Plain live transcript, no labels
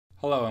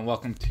Hello and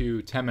welcome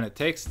to 10 Minute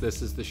Takes.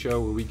 This is the show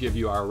where we give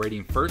you our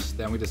rating first,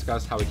 then we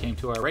discuss how we came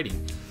to our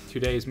rating.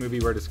 Today's movie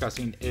we're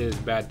discussing is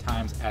Bad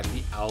Times at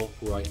the El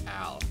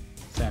Royale.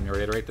 Sam, you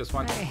ready to rate this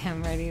one? I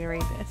am ready to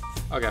rate this.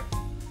 Okay.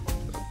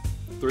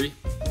 3,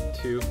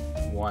 2,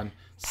 1.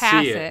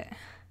 Pass See it.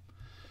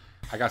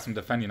 I got some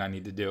defending I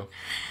need to do.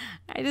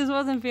 I just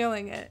wasn't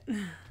feeling it.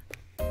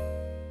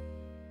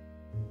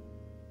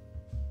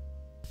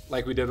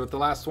 Like we did with the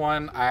last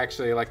one, I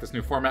actually like this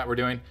new format we're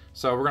doing.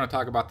 So we're going to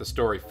talk about the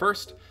story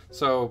first.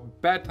 So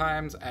Bad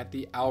Times at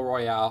the El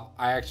Royale,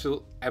 I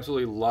actually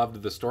absolutely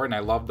loved the story, and I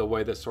loved the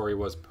way the story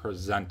was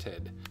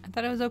presented. I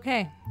thought it was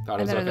okay.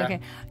 Thought it was okay?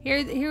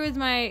 Here's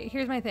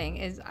my thing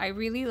is I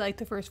really liked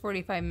the first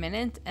 45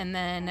 minutes, and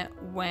then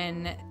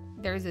when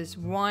there's this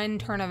one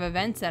turn of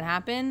events that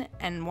happen,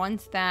 and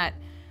once that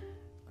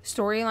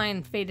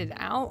storyline faded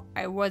out,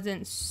 I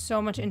wasn't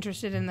so much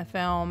interested in the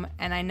film,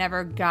 and I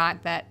never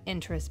got that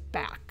interest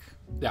back.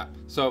 Yeah.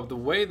 So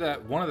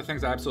one of the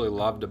things I absolutely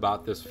loved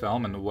about this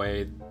film and the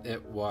way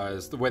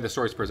the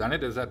story is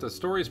presented is that the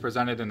story is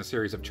presented in a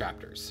series of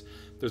chapters.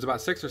 There's about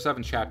 6 or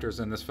 7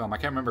 chapters in this film. I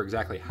can't remember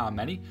exactly how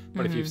many,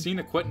 but if you've seen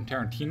a Quentin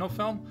Tarantino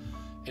film,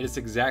 it is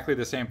exactly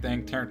the same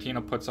thing.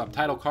 Tarantino puts up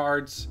title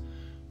cards,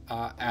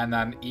 and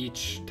then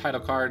each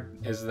title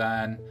card is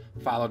then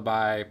followed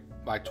by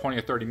 20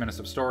 or 30 minutes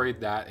of story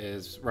that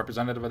is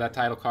representative of that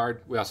title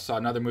card. We also saw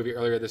another movie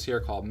earlier this year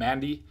called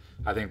Mandy,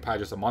 I think probably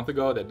just a month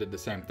ago, that did the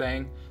same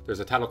thing. There's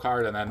a title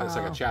card and then there's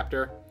like a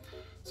chapter.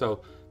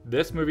 So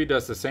this movie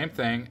does the same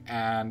thing,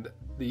 and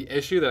the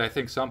issue that I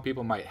think some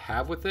people might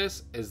have with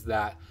this is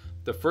that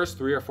the first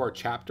 3 or 4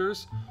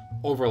 chapters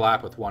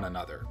overlap with one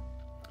another.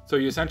 So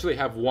you essentially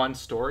have one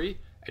story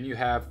and you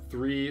have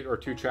 3 or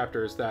 2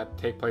 chapters that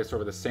take place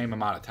over the same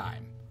amount of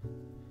time.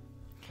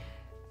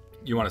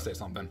 You want to say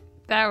something?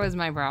 That was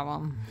my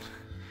problem.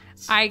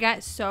 I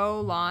got so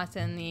lost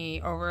in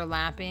the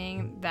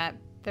overlapping that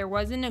there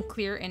wasn't a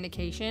clear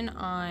indication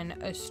on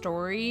a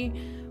story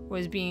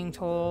was being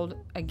told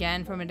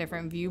again from a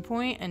different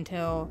viewpoint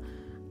until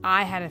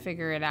I had to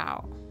figure it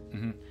out.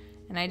 Mm-hmm.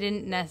 And I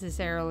didn't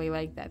necessarily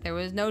like that. There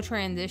was no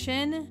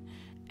transition,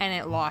 and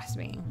it lost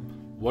me.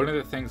 One of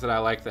the things that I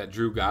like that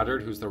Drew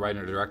Goddard, who's the writer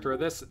and director of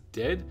this,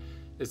 did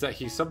is that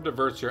he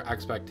subverts your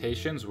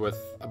expectations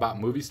about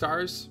movie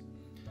stars.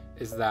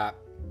 Is that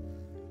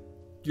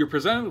you're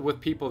presented with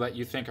people that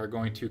you think are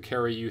going to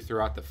carry you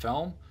throughout the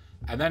film,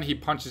 and then he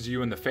punches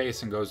you in the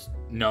face and goes,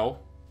 no,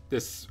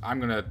 I'm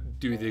going to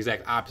do the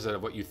exact opposite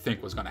of what you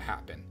think was going to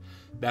happen.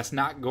 That's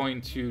not going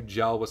to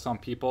gel with some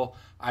people.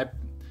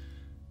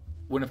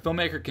 When a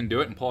filmmaker can do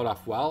it and pull it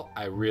off well,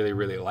 I really,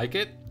 really like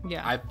it.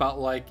 Yeah. I felt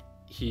like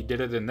he did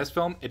it in this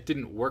film. It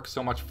didn't work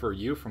so much for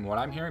you from what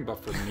I'm hearing,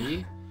 but for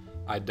me,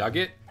 I dug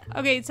it.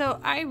 Okay, so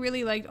I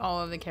really liked all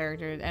of the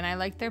characters, and I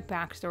liked their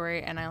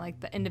backstory, and I liked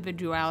the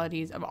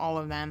individualities of all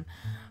of them.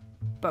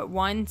 But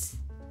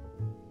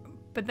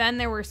then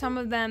there were some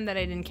of them that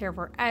I didn't care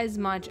for as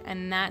much,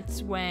 and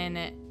that's when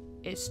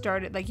it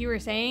started, like you were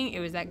saying,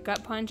 it was that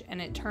gut punch,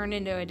 and it turned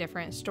into a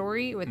different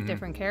story with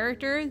different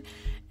characters,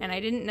 and I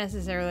didn't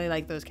necessarily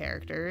like those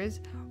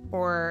characters,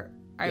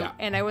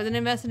 and I wasn't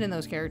invested in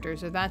those characters,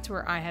 so that's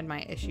where I had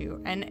my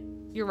issue.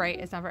 And you're right,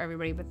 it's not for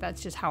everybody, but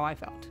that's just how I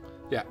felt.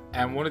 Yeah,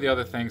 and one of the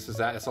other things is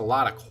that it's a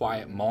lot of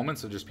quiet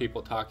moments of just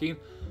people talking,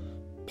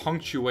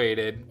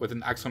 punctuated with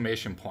an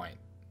exclamation point.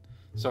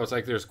 So it's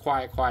like there's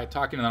quiet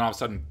talking, and then all of a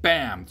sudden,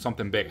 bam,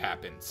 something big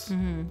happens.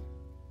 Mm-hmm.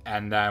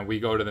 And then we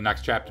go to the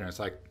next chapter, and it's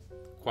like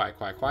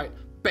quiet,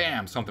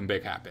 bam, something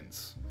big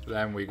happens.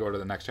 Then we go to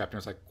the next chapter, and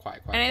it's like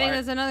quiet. And I think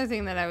that's another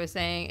thing that I was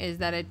saying is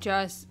that it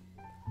just,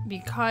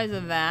 because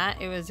of that,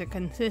 it was a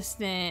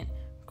consistent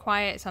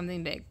quiet,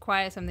 something big,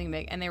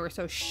 and they were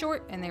so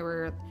short, and it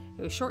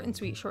was short and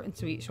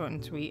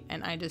sweet,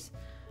 and I just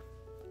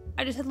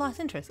had lost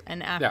interest,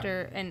 and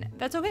and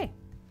that's okay.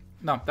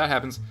 No, that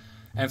happens.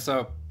 And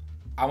so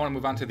I want to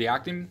move on to the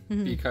acting,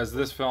 because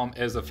this film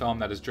is a film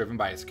that is driven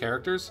by its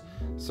characters.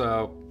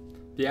 So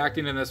the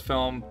acting in this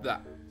film, the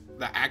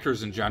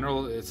actors in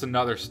general, it's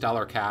another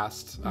stellar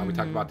cast. We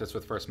talked about this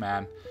with First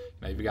Man.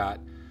 You've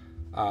got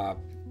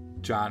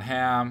John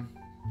Hamm,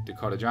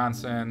 Dakota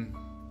Johnson,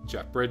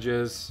 Jeff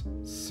Bridges,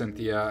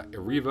 Cynthia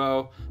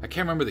Erivo. I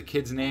can't remember the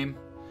kid's name,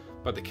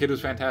 but the kid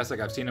was fantastic.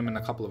 I've seen him in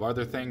a couple of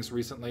other things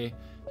recently.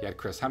 You had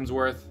Chris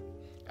Hemsworth,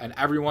 and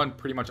everyone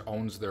pretty much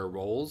owns their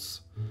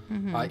roles.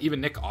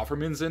 Even Nick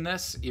Offerman's in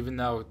this, even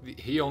though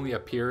he only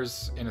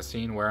appears in a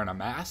scene wearing a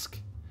mask.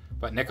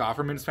 But Nick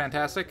Offerman's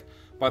fantastic.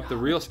 But the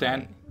real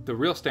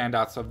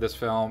standouts of this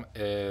film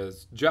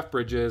is Jeff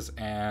Bridges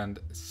and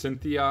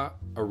Cynthia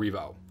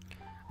Erivo.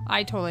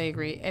 I totally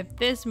agree. If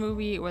this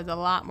movie was a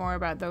lot more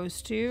about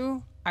those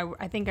two,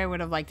 I think I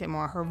would have liked it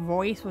more. Her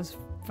voice was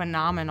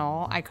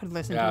phenomenal. I could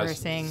listen to her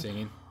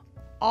sing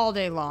all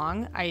day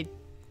long. I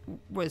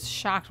was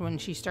shocked when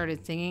she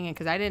started singing,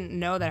 because I didn't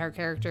know that her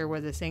character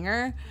was a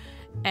singer,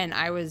 and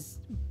I was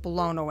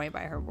blown away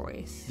by her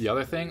voice. The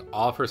other thing,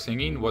 all of her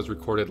singing was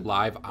recorded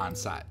live on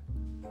set.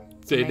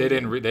 They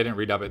didn't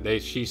redub it.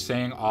 She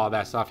sang all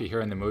that stuff you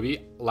hear in the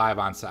movie live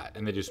on set,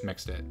 and they just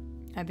mixed it.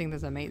 I think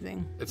that's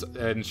amazing.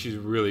 And she's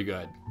really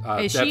good.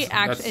 Is she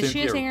a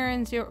singer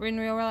in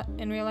real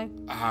life?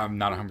 I'm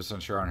not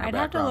 100% sure on her I'd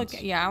background. have to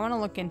look. Yeah, I want to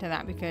look into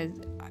that because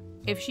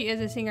if she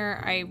is a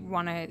singer, I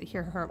want to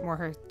hear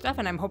her stuff,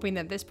 and I'm hoping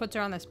that this puts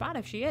her on the spot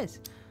if she is.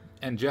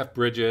 And Jeff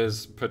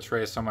Bridges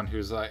portrays someone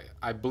who's like,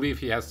 I believe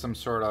he has some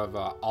sort of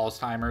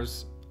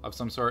Alzheimer's of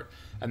some sort,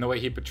 and the way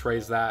he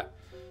portrays that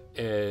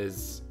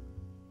is.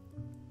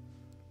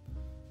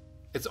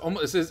 It's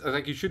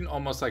like you shouldn't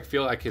almost like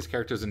feel like his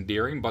character's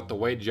endearing, but the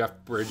way Jeff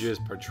Bridges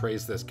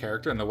portrays this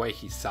character and the way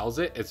he sells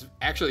it, it's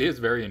actually is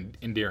very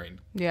endearing.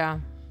 Yeah.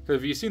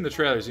 Because if you've seen the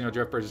trailers, you know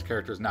Jeff Bridges'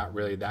 character is not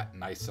really that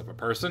nice of a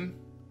person,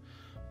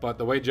 but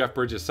the way Jeff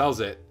Bridges sells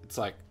it, it's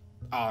like,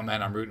 oh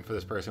man, I'm rooting for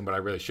this person, but I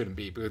really shouldn't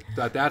be.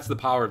 But that's the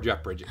power of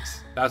Jeff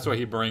Bridges. That's what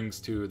he brings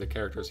to the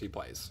characters he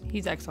plays.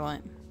 He's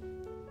excellent.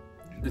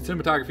 The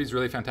cinematography is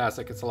really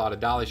fantastic. It's a lot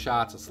of dolly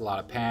shots. It's a lot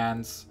of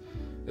pans.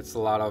 It's a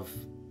lot of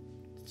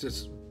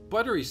just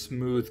buttery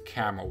smooth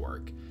camera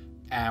work.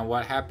 And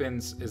what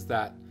happens is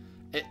that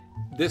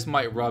this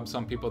might rub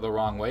some people the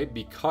wrong way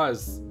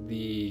because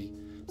the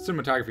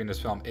cinematography in this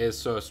film is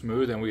so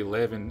smooth and we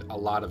live in a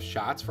lot of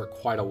shots for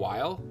quite a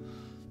while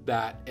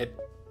that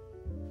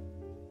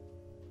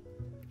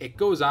it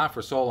goes on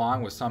for so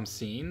long with some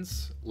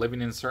scenes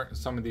living in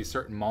some of these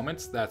certain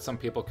moments that some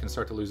people can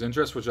start to lose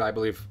interest, which I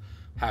believe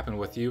happened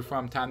with you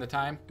from time to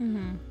time.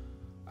 Mm-hmm.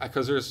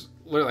 Because there's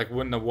literally like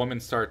when the woman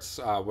starts,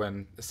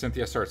 when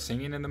Cynthia starts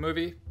singing in the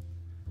movie,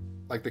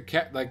 like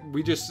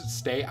we just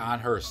stay on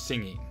her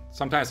singing.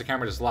 Sometimes the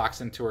camera just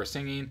locks into her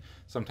singing.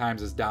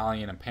 Sometimes it's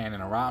dollying and panning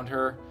around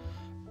her,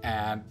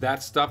 and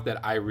that's stuff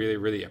that I really,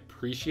 really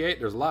appreciate.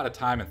 There's a lot of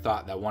time and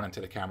thought that went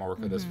into the camera work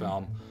of this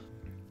film.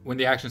 When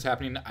the action's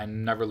happening,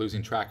 I'm never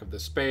losing track of the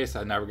space.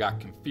 I never got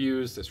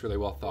confused. It's really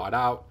well thought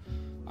out.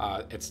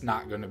 It's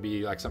not going to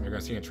be like something you're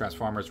going to see in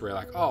Transformers where you're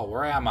like, oh,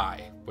 where am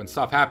I? When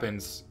stuff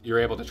happens, you're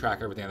able to track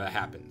everything that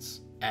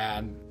happens.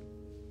 And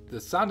the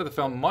sound of the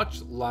film,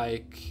 much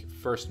like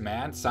First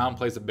Man, sound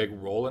plays a big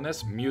role in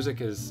this.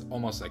 Music is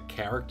almost a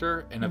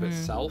character in of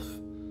itself.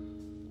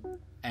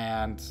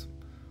 And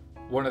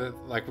one of the,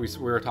 like we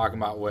were talking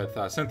about with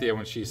Cynthia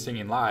when she's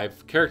singing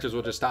live, characters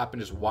will just stop and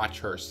just watch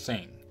her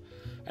sing.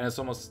 And it's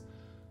almost,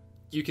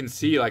 you can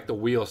see like the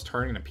wheels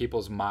turning in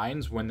people's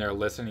minds when they're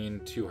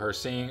listening to her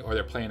sing or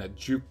they're playing a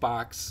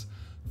jukebox.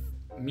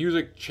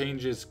 Music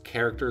changes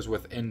characters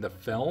within the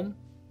film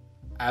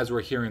as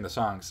we're hearing the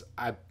songs.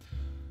 I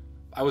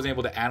wasn't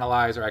able to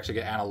analyze or actually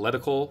get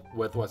analytical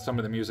with what some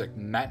of the music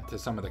meant to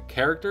some of the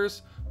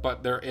characters,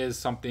 but there is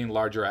something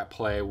larger at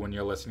play when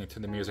you're listening to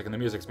the music and the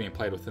music's being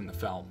played within the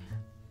film.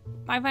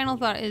 My final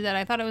thought is that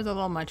I thought it was a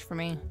little much for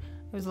me.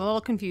 It was a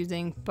little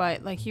confusing,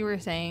 but like you were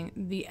saying,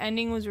 the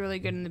ending was really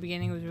good and the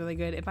beginning was really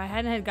good. If I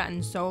hadn't had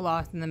gotten so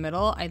lost in the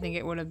middle, I think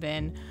it would have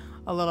been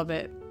I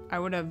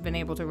would have been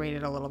able to rate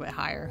it a little bit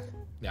higher.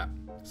 Yeah.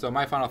 So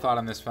my final thought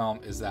on this film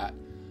is that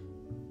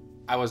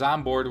I was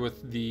on board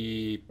with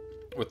the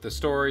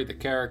story, the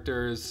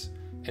characters.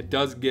 It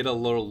does get a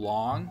little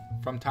long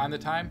from time to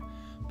time,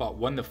 but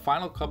when the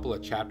final couple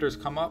of chapters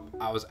come up,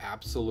 I was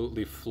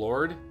absolutely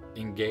floored,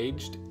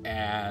 engaged,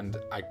 and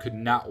I could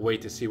not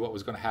wait to see what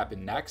was going to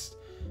happen next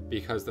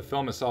because the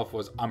film itself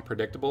was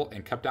unpredictable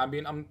and kept on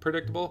being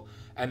unpredictable.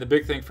 And the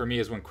big thing for me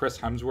is when Chris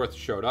Hemsworth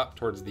showed up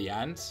towards the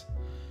end,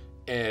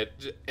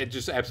 it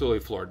just absolutely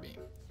floored me.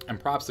 And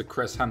props to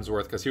Chris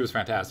Hemsworth because he was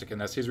fantastic in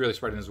this. He's really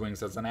spreading his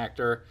wings as an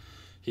actor.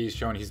 He's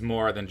shown he's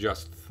more than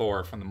just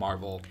Thor from the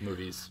Marvel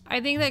movies. I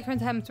think that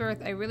Chris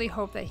Hemsworth, I really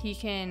hope that he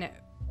can,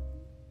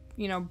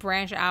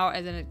 branch out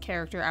as a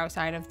character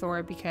outside of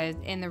Thor, because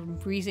in the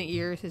recent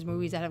years, his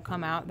movies that have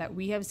come out that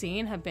we have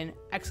seen have been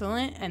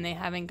excellent and they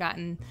haven't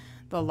gotten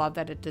the love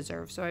that it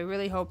deserves. So I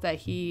really hope that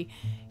he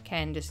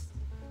can just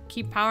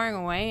keep powering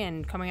away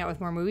and coming out with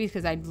more movies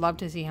because I'd love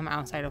to see him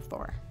outside of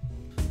Thor.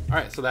 All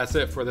right, so that's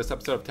it for this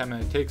episode of 10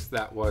 Minute Takes.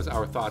 That was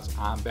our thoughts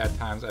on Bad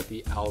Times at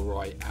the El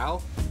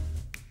Royale.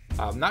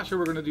 I'm not sure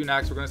what we're going to do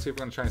next. We're going to see if we're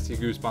going to try and see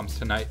Goosebumps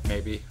tonight,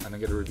 maybe, and then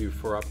get a review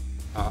up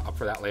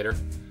for that later.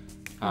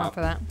 I'm up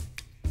for that.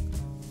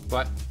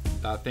 But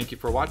thank you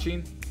for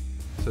watching.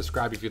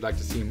 Subscribe if you'd like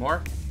to see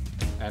more.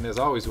 And as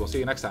always, we'll see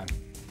you next time.